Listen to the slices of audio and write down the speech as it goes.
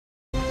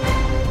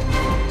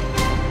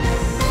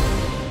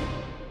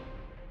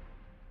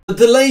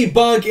The delay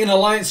bug in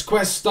Alliance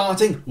Quest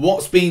starting,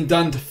 what's being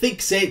done to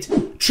fix it,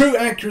 true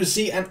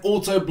accuracy and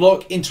auto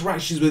block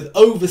interactions with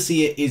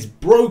Overseer is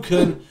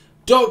broken,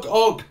 Dog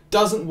Ock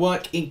doesn't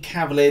work in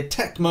Cavalier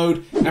Tech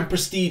Mode, and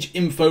Prestige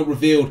info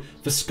revealed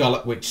for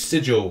Scarlet Witch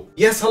Sigil.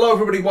 Yes, hello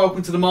everybody,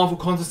 welcome to the Marvel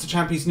Contest of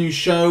Champions news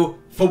show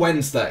for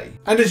Wednesday.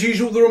 And as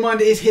usual, the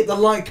reminder is hit the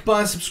like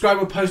button, subscribe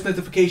with post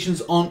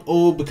notifications on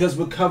all, because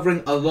we're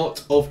covering a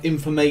lot of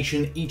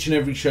information. Each and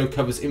every show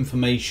covers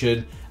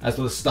information as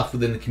well as stuff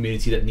within the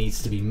community that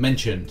needs to be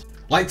mentioned.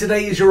 Like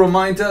today is your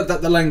reminder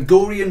that the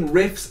Langorian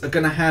Rifts are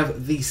going to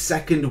have the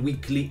second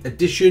weekly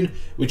edition,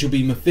 which will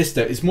be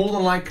Mephisto. It's more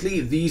than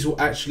likely these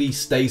will actually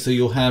stay, so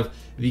you'll have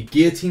the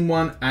Guillotine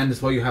one and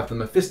as well you have the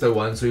Mephisto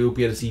one, so you'll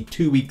be able to see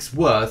 2 weeks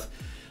worth.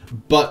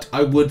 But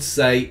I would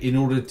say, in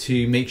order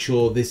to make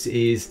sure this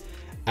is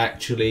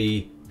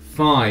actually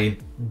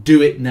fine,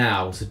 do it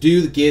now. So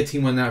do the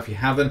Guillotine one now if you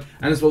haven't,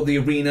 and as well the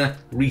Arena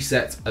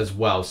resets as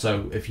well.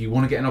 So if you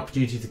want to get an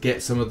opportunity to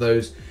get some of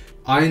those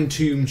Iron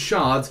Tomb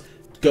shards,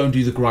 go and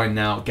do the grind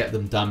now, get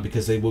them done,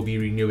 because they will be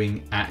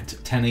renewing at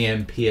 10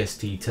 AM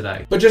PST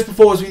today. But just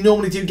before, as we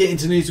normally do get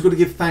into news, we've got to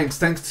give thanks.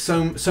 Thanks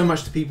to so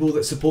much to people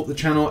that support the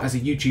channel as a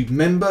YouTube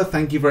member.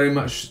 Thank you very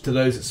much to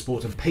those that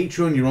support on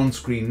Patreon. You're on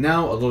screen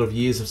now, a lot of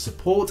years of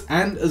support,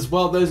 and as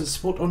well those that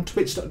support on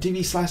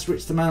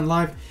twitch.tv/RichTheMan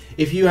live.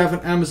 If you have an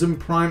Amazon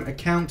Prime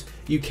account,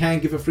 you can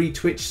give a free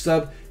Twitch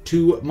sub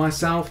to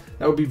myself.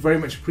 That would be very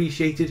much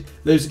appreciated.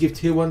 Those that give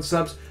tier 1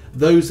 subs,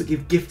 those that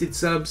give gifted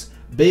subs,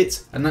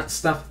 bits and that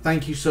stuff,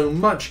 thank you so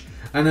much.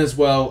 And as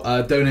well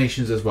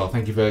donations as well,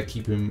 thank you for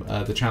keeping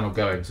the channel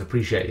going, so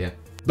appreciate you.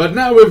 But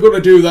now we've got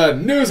to do the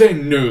newsy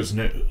news.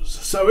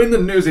 So in the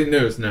newsy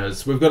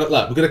news, we've got to,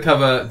 we're going to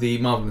cover the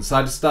Marvel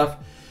Insider stuff.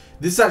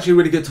 This is actually a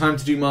really good time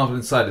to do Marvel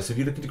Insider, so if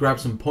you're looking to grab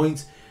some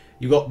points,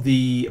 you've got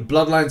the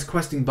Bloodlines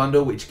questing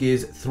bundle, which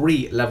gives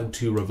 3 level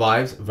 2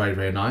 revives,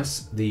 very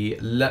nice. The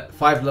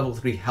 5 level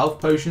 3 health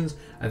potions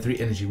and 3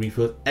 energy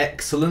refills,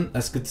 excellent,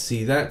 that's good to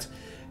see that.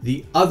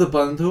 The other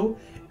bundle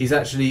is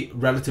actually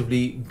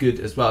relatively good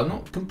as well.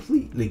 Not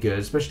completely good,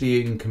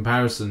 especially in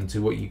comparison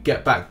to what you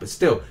get back, but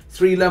still,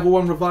 3 level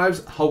 1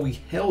 revives, holy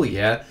hell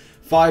yeah.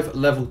 5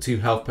 level 2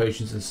 health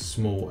potions and some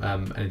small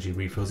energy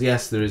refills.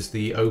 Yes, there is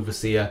the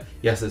Overseer,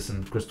 yes, there's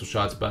some crystal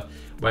shards, but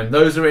when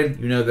those are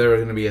in, you know there are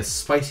going to be a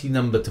spicy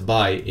number to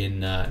buy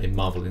in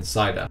Marvel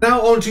Insider. Now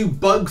on to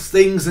bugs,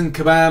 things, and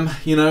kabam.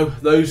 You know,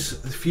 those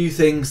few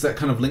things that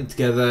kind of link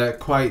together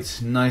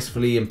quite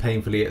nicely and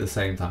painfully at the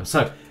same time.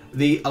 So,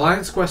 the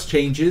Alliance Quest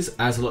changes,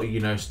 as a lot of you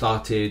know,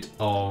 started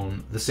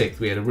on the 6th.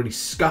 We had a really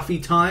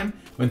scuffy time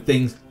when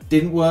things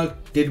didn't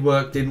work, didn't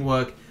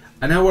work,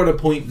 and now we're at a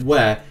point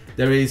where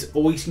there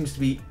always seems to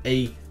be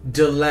a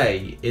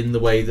delay in the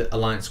way that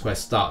Alliance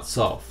Quest starts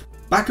off.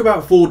 Back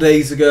about 4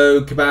 days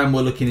ago, Kabam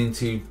were looking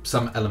into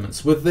some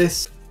elements with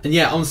this. And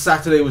yeah, on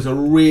Saturday was a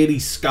really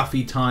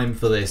scuffy time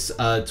for this,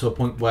 to a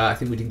point where I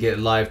think we didn't get it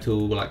live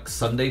till like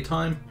Sunday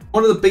time.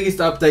 One of the biggest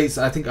updates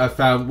I think I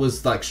found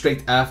was like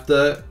straight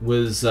after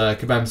was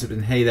Kabam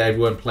saying, hey there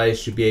everyone,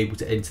 players should be able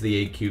to enter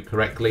the AQ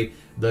correctly,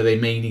 though they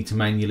may need to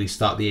manually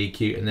start the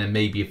AQ and there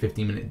may be a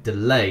 15-minute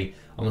delay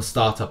on the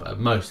startup at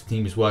most. The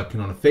team is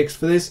working on a fix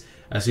for this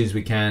as soon as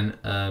we can,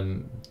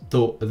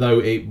 though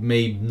it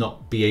may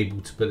not be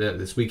able to put it out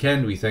this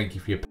weekend. We thank you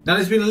for your... Now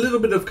there's been a little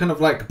bit of kind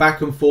of like back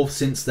and forth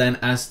since then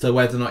as to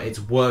whether or not it's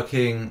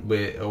working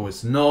or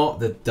it's not.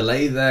 The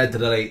delay there,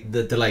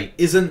 the delay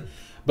isn't.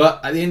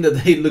 But at the end of the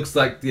day, it looks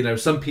like, you know,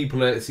 some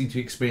people seem to be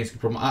experiencing a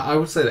problem. I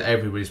would say that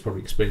everybody's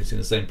probably experiencing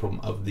the same problem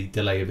of the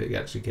delay of it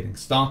actually getting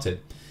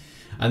started.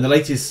 And the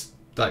latest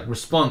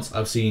response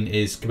I've seen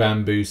is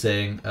Kabambu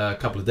saying a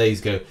couple of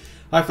days ago,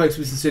 "Hi folks,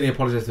 we sincerely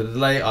apologise for the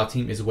delay. Our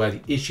team is aware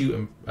of the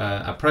issue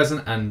at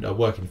present and are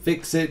working to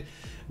fix it.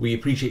 We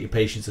appreciate your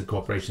patience and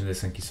cooperation in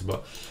this. Thank you so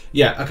much."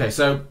 Yeah, okay,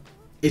 so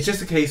it's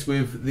just a case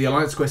with the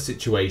Alliance Quest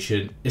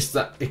situation. It's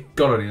that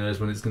God only knows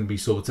when it's going to be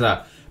sorted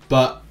out.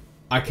 But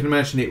I can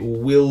imagine it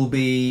will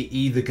be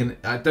either going to...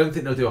 I don't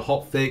think they'll do a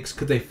hot fix.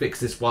 Could they fix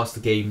this whilst the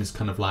game is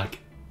kind of like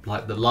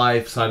the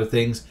live side of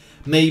things?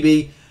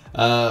 Maybe.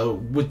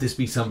 Would this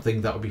be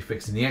something that would be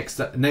fixed in the next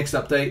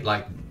update?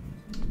 Like,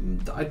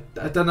 I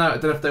don't know. I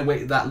don't know if they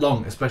waited that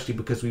long, especially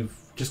because we've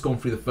just gone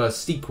through the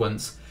first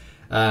sequence,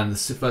 and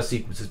the first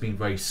sequence has been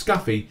very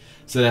scuffy.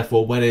 So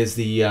therefore, when is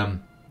the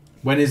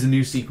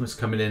new sequence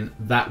coming in?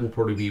 That will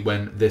probably be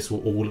when this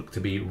will all look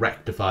to be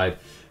rectified.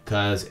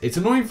 Because it's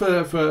annoying for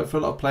a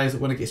lot of players that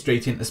want to get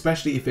straight in,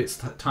 especially if it's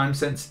time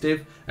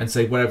sensitive and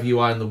say wherever you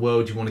are in the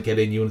world you want to get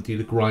in, you want to do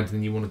the grind and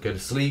then you want to go to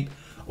sleep,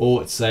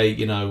 or it's say,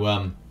 you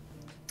know,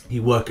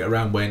 you work it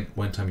around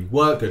when time you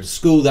work, go to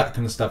school, that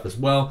kind of stuff as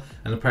well,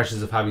 and the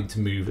pressures of having to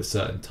move at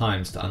certain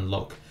times to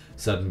unlock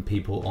certain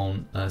people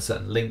on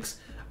certain links,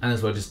 and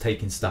as well just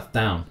taking stuff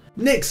down.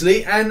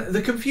 Nextly, and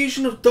the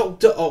confusion of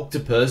Dr.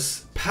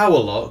 Octopus Power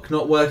Lock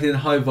not working in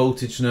high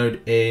voltage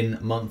node in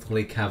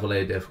monthly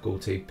Cavalier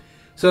difficulty.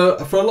 So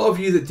for a lot of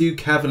you that do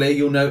Cavalier,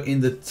 you'll know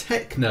in the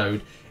Tech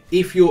Node,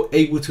 if you're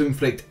able to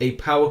inflict a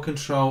power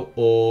control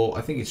or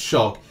I think it's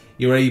shock,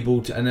 you're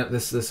able to, and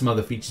there's some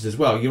other features as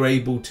well, you're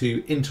able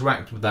to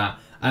interact with that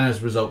and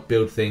as a result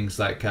build things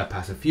like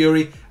Passive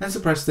Fury and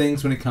suppress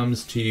things when it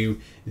comes to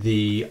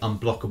the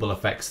unblockable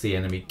effects the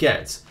enemy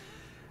gets.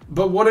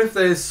 But what if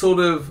there's sort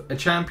of a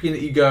champion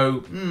that you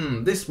go,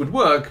 this would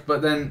work,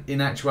 but then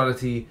in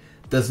actuality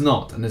does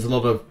not, and there's a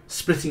lot of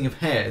splitting of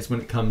hairs when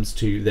it comes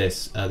to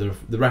this. The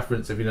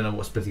reference, if you don't know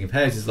what splitting of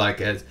hairs is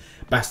like, as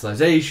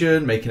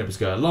bastardization, making up as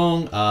go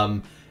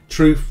along,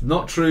 truth,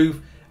 not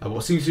truth,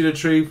 what seems to be the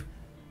truth.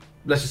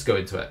 Let's just go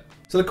into it.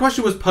 So the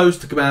question was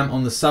posed to Kabam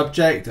on the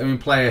subject. I mean,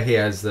 player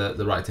here has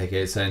the right take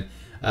here, saying,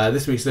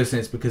 this week's listen,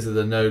 it's because of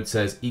the node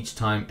says each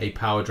time a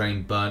power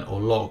drain, burn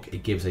or lock,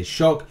 it gives a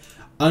shock.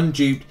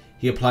 Unduped,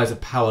 he applies a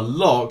power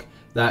lock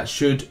that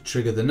should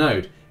trigger the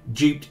node.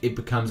 Duped, it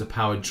becomes a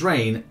power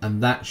drain,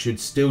 and that should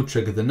still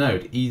trigger the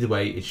node. Either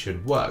way, it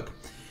should work.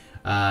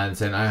 And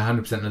saying, I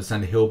 100%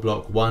 understand the heal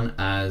block 1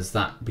 as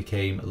that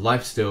became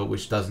lifesteal,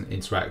 which doesn't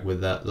interact with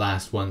the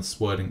last one's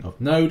wording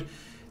of node.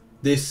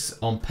 This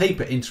on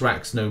paper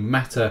interacts no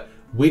matter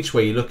which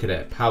way you look at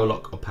it. Power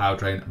lock or power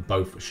drain,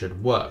 both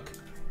should work.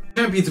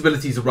 Champion's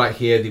abilities are right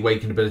here. The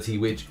awakened ability,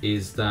 which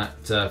is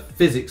that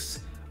physics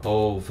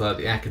of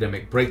the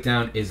academic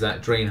breakdown, is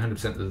that drain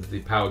 100% of the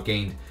power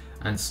gained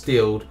and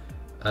steal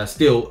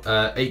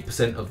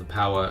 8% of the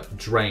power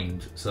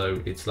drained.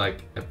 So it's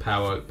like a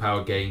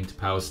power gained,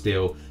 power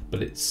steal,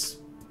 but its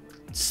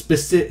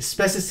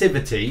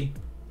specificity,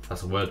 if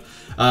that's a word,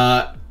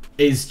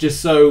 is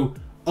just so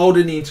odd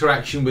in the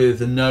interaction with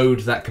the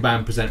node that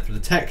Kabam present for the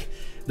tech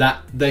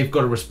that they've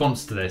got a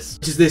response to this,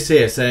 which is this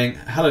here saying,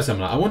 hello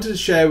Summoner, I wanted to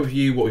share with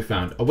you what we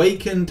found.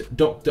 Awakened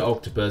Dr.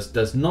 Octopus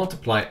does not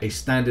apply a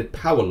standard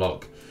power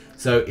lock,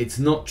 so it's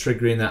not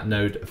triggering that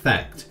node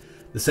effect.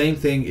 The same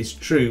thing is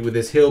true with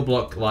this heal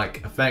block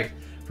like effect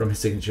from his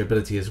signature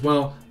ability as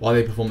well. While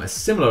they perform a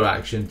similar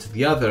action to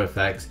the other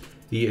effects,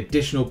 the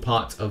additional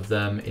part of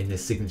them in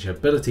his signature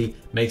ability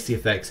makes the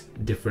effects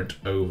different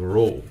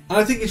overall. And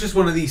I think it's just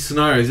one of these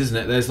scenarios, isn't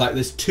it?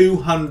 There's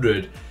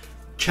 200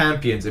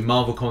 champions in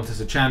Marvel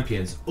Contest of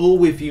Champions, all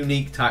with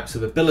unique types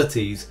of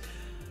abilities,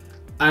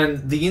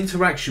 and the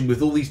interaction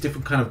with all these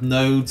different kind of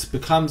nodes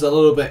becomes a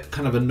little bit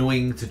kind of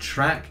annoying to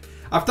track.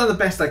 I've done the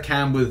best I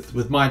can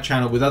with my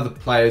channel, with other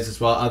players as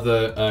well,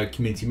 other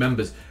community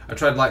members. I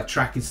tried like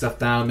tracking stuff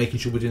down, making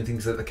sure we're doing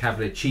things like the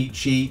Cavalier cheat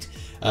sheet,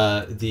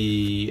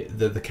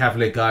 the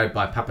Cavalier guide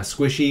by Papa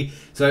Squishy.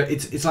 So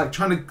it's like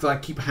trying to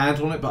like keep a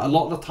handle on it, but a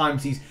lot of the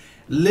times these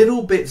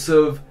little bits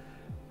of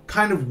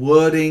kind of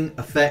wording,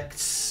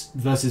 effects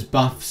versus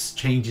buffs,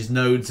 changes,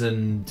 nodes,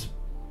 and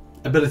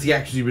ability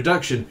accuracy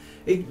reduction,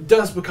 it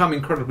does become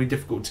incredibly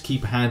difficult to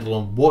keep a handle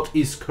on what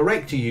is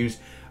correct to use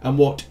and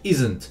what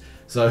isn't.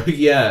 So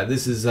yeah,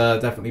 this has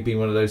definitely been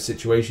one of those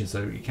situations.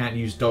 So you can't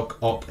use Doc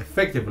Ock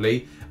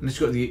effectively unless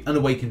you've got the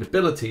unawakened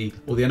ability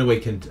or the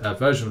unawakened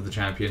version of the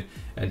champion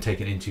and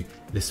taken into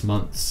this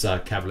month's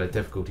Cavalier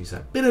difficulty. So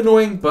a bit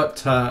annoying,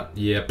 but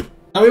yep.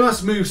 Now we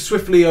must move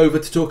swiftly over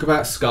to talk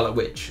about Scarlet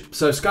Witch.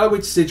 So Scarlet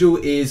Witch Sigil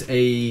is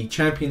a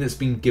champion that's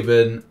been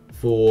given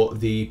for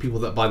the people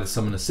that buy the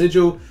Summoner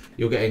Sigil.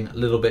 You're getting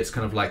little bits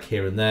kind of like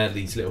here and there,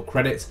 these little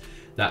credits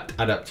that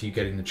add up to you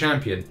getting the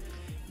champion.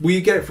 Will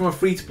you get it from a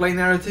free-to-play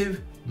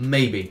narrative?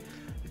 Maybe.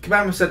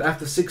 Kabam said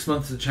after 6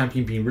 months of the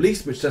champion being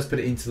released, which does put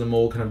it into the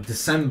more kind of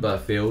December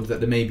field,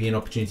 that there may be an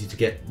opportunity to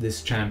get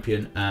this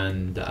champion,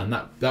 and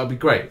that would be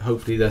great.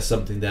 Hopefully there's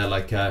something there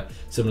like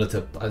similar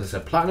to, as I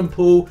said, Platinum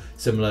Pool,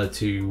 similar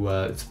to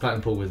it's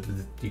Platinum Pool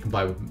with you can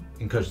buy with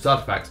Incursion's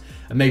artifacts,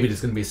 and maybe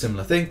there's going to be a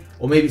similar thing,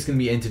 or maybe it's going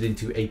to be entered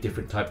into a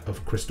different type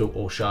of crystal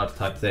or shard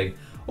type thing,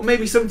 or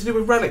maybe something to do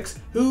with relics.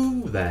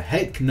 Who the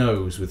heck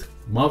knows with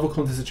Marvel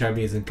Contest of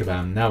Champions and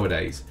Kabam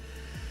nowadays.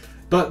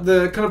 But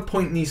the kind of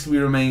point needs to be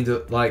remained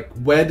at, like,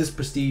 where does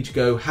Prestige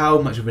go?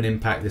 How much of an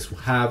impact this will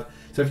have?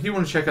 So if you do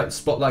want to check out the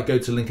Spotlight, go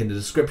to the link in the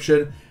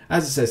description.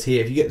 As it says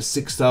here, if you get the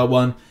 6-star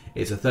one,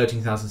 it's a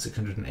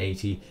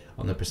 13,680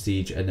 on the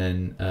Prestige, and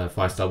then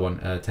 5-star one,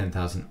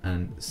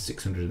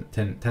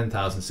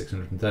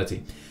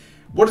 10,630.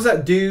 What does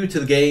that do to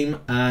the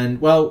game?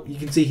 And, well, you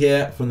can see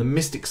here from the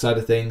Mystic side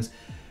of things,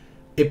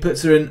 it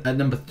puts her in at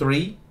number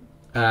 3.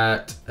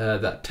 At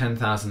that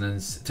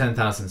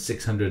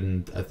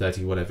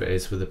 10,630, whatever it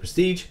is for the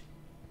Prestige.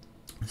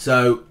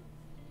 So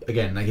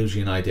again, that gives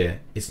you an idea.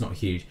 It's not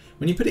huge.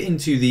 When you put it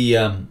into the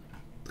kind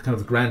of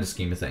the grander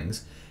scheme of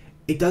things,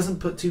 it doesn't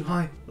put too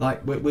high.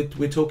 Like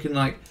we're talking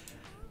like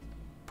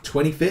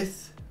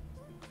 25th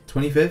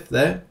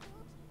there.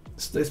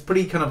 It's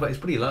pretty kind of like, it's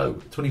pretty low.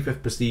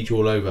 25th Prestige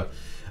all over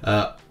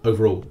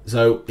overall.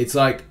 So it's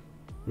like.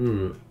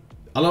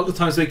 A lot of the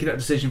times making that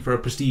decision for a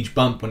prestige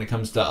bump when it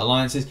comes to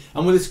alliances,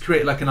 and will this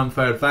create like an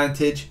unfair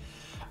advantage?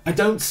 I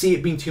don't see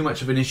it being too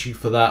much of an issue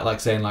for that,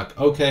 like saying like,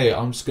 okay,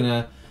 I'm just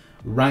gonna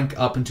rank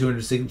up in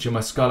 200 signature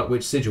my Scarlet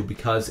Witch Sigil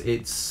because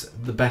it's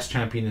the best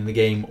champion in the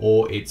game,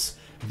 or it's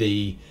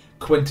the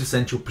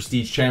quintessential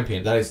prestige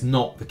champion. That is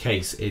not the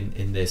case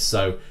in this,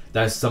 so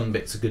there's some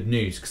bits of good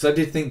news. Because I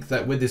did think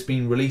that with this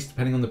being released,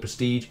 depending on the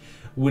prestige,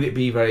 would it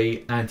be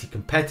very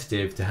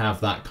anti-competitive to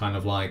have that kind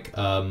of like,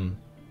 I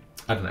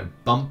don't know,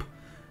 bump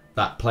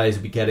that players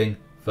will be getting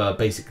for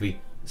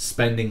basically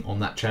spending on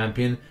that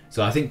champion.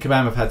 So I think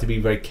Kabam have had to be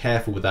very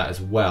careful with that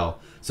as well.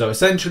 So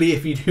essentially,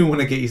 if you do want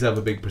to get yourself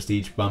a big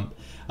prestige bump,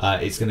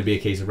 it's going to be a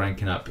case of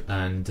ranking up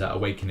and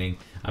awakening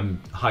and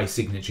high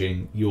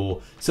signaturing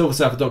your Silver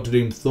Surfer, Doctor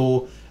Doom,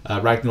 Thor,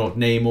 Ragnarok,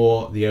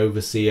 Namor, the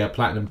Overseer,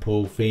 Platinum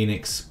Pool,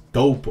 Phoenix,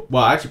 Gold.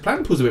 Well, actually,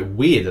 Platinum Pool's a bit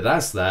weird that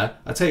that's there.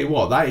 I tell you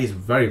what, that is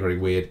very, very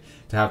weird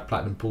to have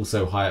Platinum Pool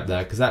so high up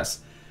there, because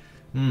that's,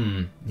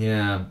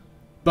 yeah.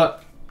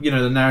 But you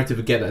know, the narrative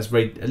again that's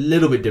very a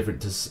little bit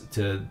different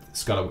to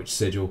Scarlet Witch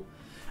Sigil.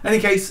 In any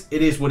case,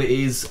 it is what it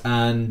is,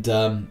 and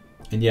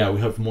yeah,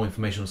 we hope for more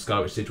information on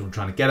Scarlet Witch Sigil and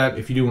trying to get up.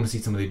 If you do want to see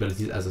some of the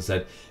abilities, as I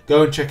said,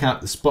 go and check out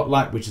the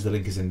Spotlight, which is the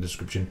link is in the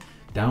description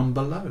down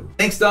below.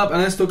 Next up,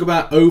 and let's talk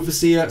about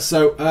Overseer.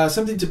 So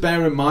something to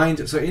bear in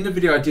mind. So in the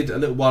video I did a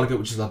little while ago,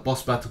 which is our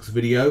boss battles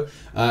video,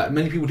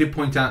 many people did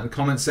point out in the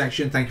comments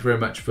section, thank you very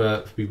much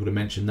for people to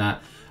mention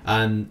that,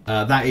 and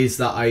that is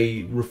that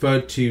I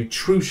referred to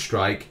True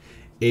Strike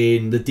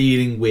in the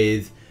dealing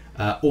with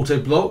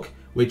Autoblock,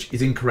 which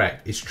is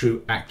incorrect. It's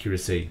True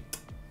Accuracy.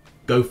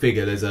 Go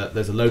figure. There's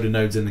a load of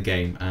nodes in the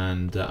game,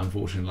 and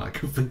unfortunately, like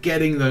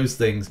forgetting those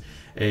things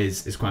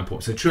is quite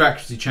important. So True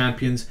Accuracy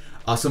champions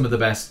are some of the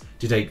best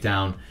to take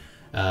down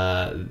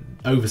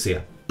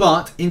Overseer.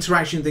 But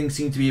interaction things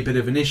seem to be a bit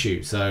of an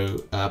issue.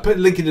 So put a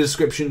link in the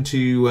description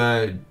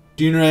to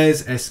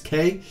Dunarez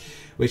SK,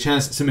 which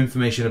has some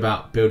information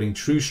about building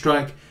True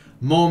Strike.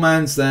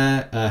 Moreman's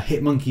there,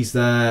 Hitmonkey's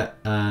there,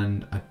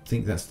 and I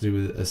think that's to do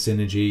with a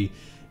synergy.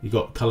 You've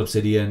got Cull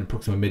Obsidian,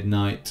 Proxima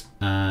Midnight,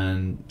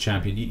 and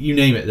Champion. You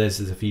name it,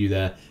 there's a few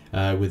there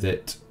with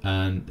it,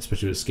 and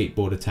especially with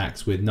skateboard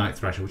attacks with Night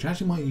Thrasher, which I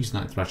actually might use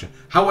Night Thrasher.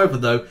 However,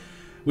 though,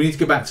 we need to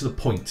go back to the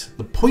point.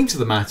 The point of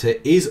the matter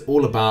is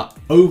all about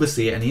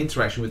Overseer and the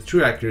interaction with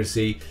True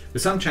Accuracy,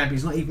 with some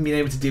champions not even being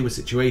able to deal with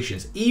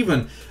situations.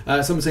 Even,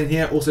 someone saying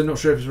here, also not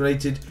sure if it's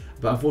related,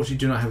 but unfortunately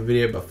do not have a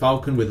video, but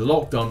Falcon with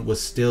Locked On was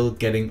still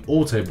getting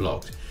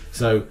auto-blocked.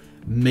 So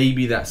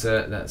maybe that's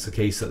a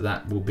case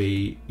that will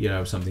be, you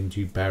know, something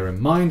to bear in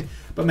mind.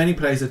 But many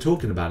players are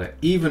talking about it.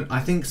 Even,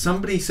 I think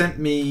somebody sent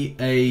me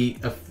a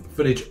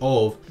footage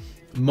of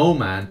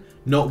Moleman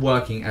not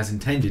working as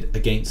intended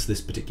against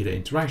this particular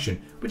interaction,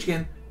 which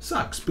again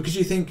sucks, because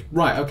you think,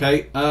 right,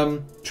 okay,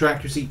 True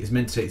Accuracy is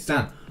meant to take this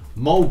down.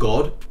 Mole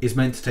God is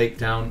meant to take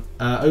down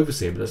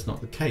Overseer, but that's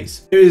not the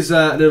case. Here is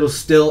a little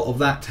still of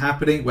that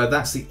happening, where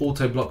that's the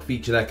auto block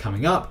feature there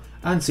coming up,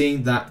 and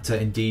seeing that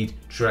indeed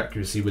True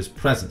Accuracy was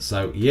present.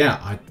 So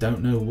yeah, I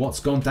don't know what's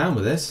gone down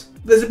with this.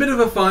 There's a bit of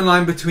a fine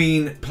line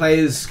between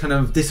players kind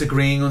of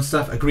disagreeing on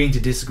stuff, agreeing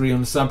to disagree on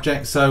the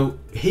subject. So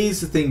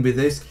here's the thing with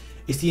this,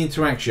 is the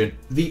interaction.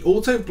 The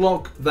auto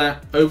block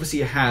that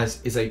Overseer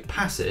has is a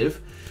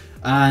passive,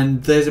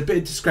 and there's a bit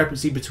of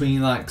discrepancy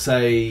between, like,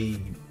 say,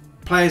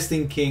 players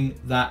thinking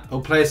that,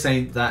 or players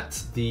saying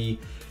that the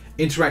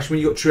interaction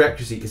when you got True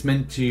Accuracy is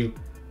meant to,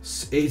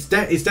 it's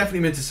definitely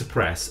meant to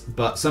suppress,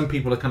 but some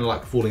people are kind of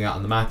like falling out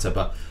on the matter.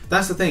 But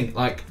that's the thing,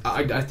 like,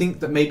 I think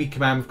that maybe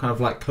Kabam have kind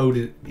of like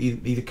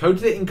either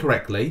coded it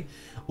incorrectly,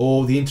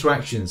 or the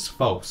interaction's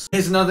false.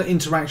 Here's another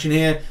interaction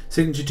here,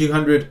 Signature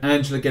 200,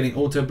 Angela getting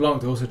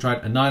auto-blocked. I also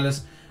tried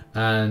Annihilus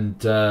and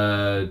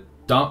Darkhawk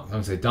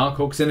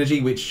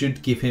synergy, which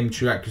should give him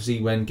True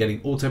Accuracy when getting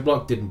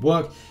auto-blocked. Didn't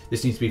work.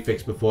 This needs to be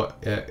fixed before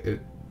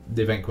the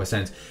event quest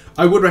ends.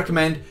 I would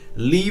recommend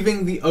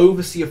leaving the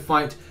Overseer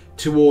fight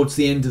towards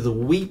the end of the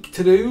week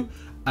to do,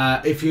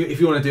 if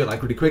you want to do it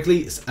like really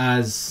quickly,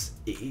 as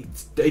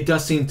it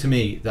does seem to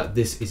me that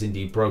this is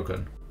indeed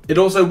broken. It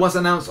also was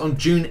announced on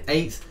June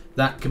 8th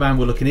that Kabam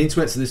were looking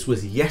into it, so this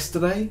was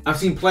yesterday. I've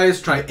seen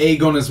players try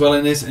Aegon as well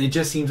in this, and it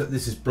just seems that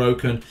this is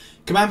broken.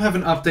 Kabam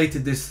haven't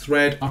updated this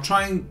thread. I'll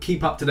try and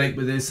keep up to date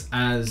with this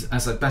as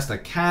best I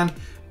can,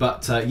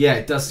 but yeah,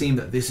 it does seem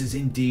that this is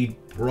indeed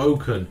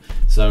broken.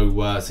 So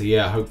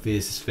yeah, hopefully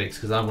this is fixed,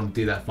 because I want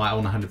to do that fight. I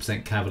want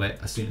 100% Cav it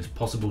as soon as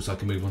possible so I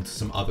can move on to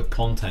some other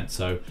content.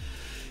 So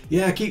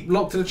yeah, keep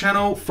locked to the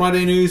channel.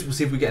 Friday news, we'll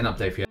see if we get an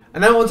update for you.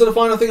 And now on to the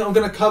final thing I'm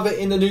going to cover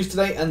in the news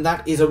today, and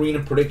that is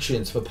arena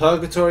predictions for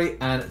Purgatory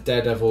and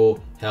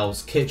Daredevil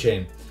Hell's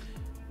Kitchen.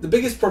 The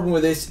biggest problem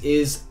with this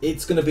is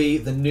it's going to be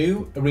the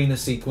new arena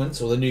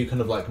sequence, or the new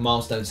kind of like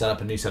milestone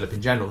setup and new setup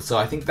in general. So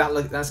I think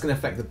that's going to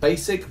affect the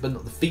basic but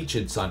not the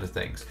featured side of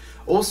things.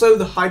 Also,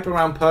 the hype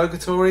around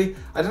Purgatory,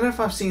 I don't know if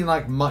I've seen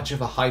like much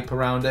of a hype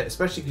around it,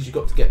 especially because you've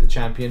got to get the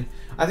champion.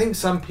 I think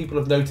some people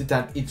have noted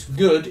that it's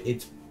good,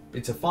 it's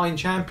a fine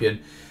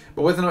champion,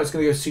 but whether or not it's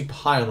going to go super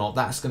high or not,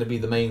 that's going to be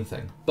the main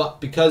thing.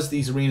 But because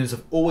these arenas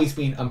have always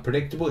been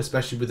unpredictable,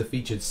 especially with the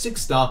featured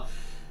 6-star,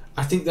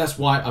 I think that's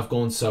why I've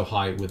gone so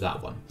high with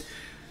that one.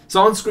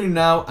 So on screen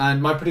now,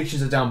 and my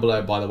predictions are down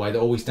below, by the way.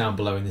 They're always down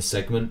below in this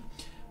segment.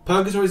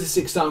 Purgatory is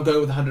a 6-star. I'm going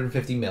with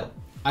 150 mil.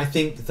 I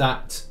think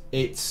that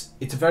it's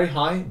a very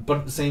high, but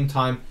at the same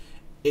time,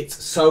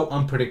 it's so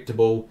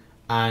unpredictable,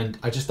 and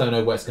I just don't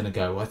know where it's going to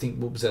go. I think,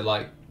 what was it,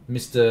 like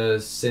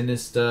Mr.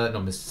 Sinister,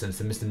 not Mr.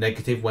 Sinister, Mr.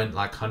 Negative went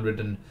like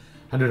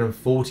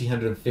 140,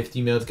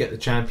 150 mil to get the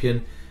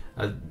champion.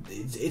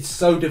 It's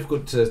so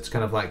difficult to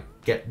kind of like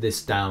get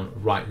this down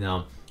right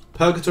now.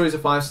 Purgatory is a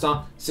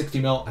 5-star, 60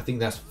 mil. I think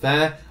that's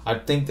fair. I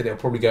think that it'll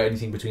probably go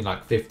anything between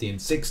like 50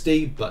 and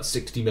 60, but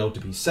 60 mil to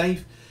be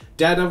safe.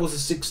 Daredevil's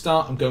a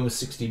 6-star. I'm going with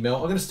 60 mil.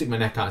 I'm going to stick my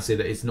neck out and say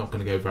that it's not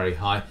going to go very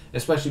high,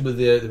 especially with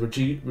the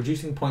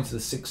reducing points of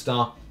the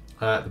 6-star.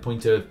 The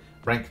point of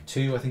rank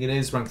 2, I think it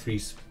is. Rank 3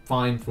 is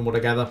fine from what I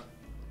gather.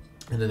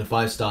 And then the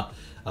 5-star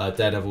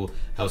Daredevil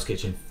Hell's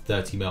Kitchen,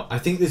 30 mil. I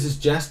think this is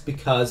just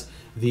because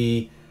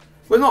the...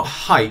 well, not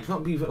hype,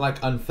 not be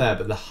like unfair,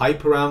 but the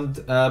hype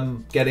around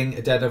getting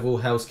a Daredevil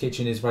Hell's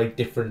Kitchen is very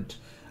different,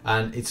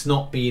 and it's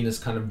not being as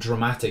kind of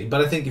dramatic.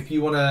 But I think if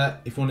you want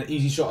an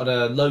easy shot at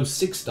a low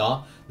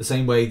 6-star, the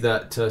same way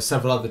that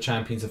several other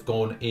champions have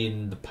gone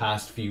in the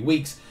past few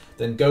weeks,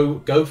 then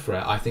go for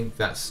it. I think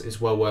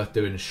it's well worth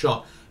doing a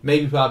shot.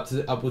 Maybe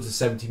upwards of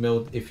 70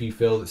 mil if you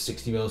feel that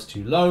 60 mil is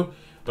too low.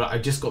 But I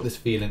just got this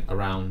feeling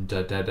around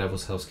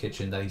Daredevil's Hell's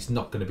Kitchen that he's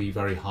not going to be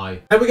very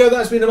high. There we go.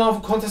 That's been the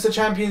Marvel Contest of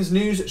Champions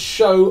news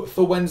show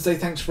for Wednesday.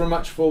 Thanks very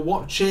much for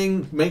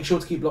watching. Make sure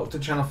to keep locked to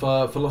the channel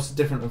for lots of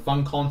different and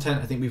fun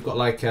content. I think we've got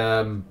like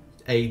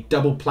a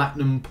double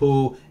platinum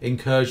pool,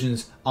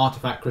 incursions,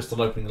 artifact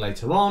crystal opening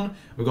later on.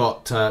 We've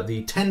got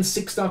the 10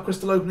 6-star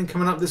crystal opening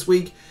coming up this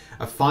week.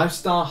 A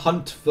 5-star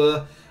hunt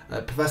for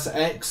Professor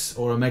X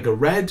or Omega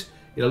Red.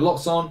 You know,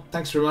 lots on.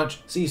 Thanks very much.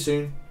 See you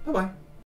soon. Bye-bye.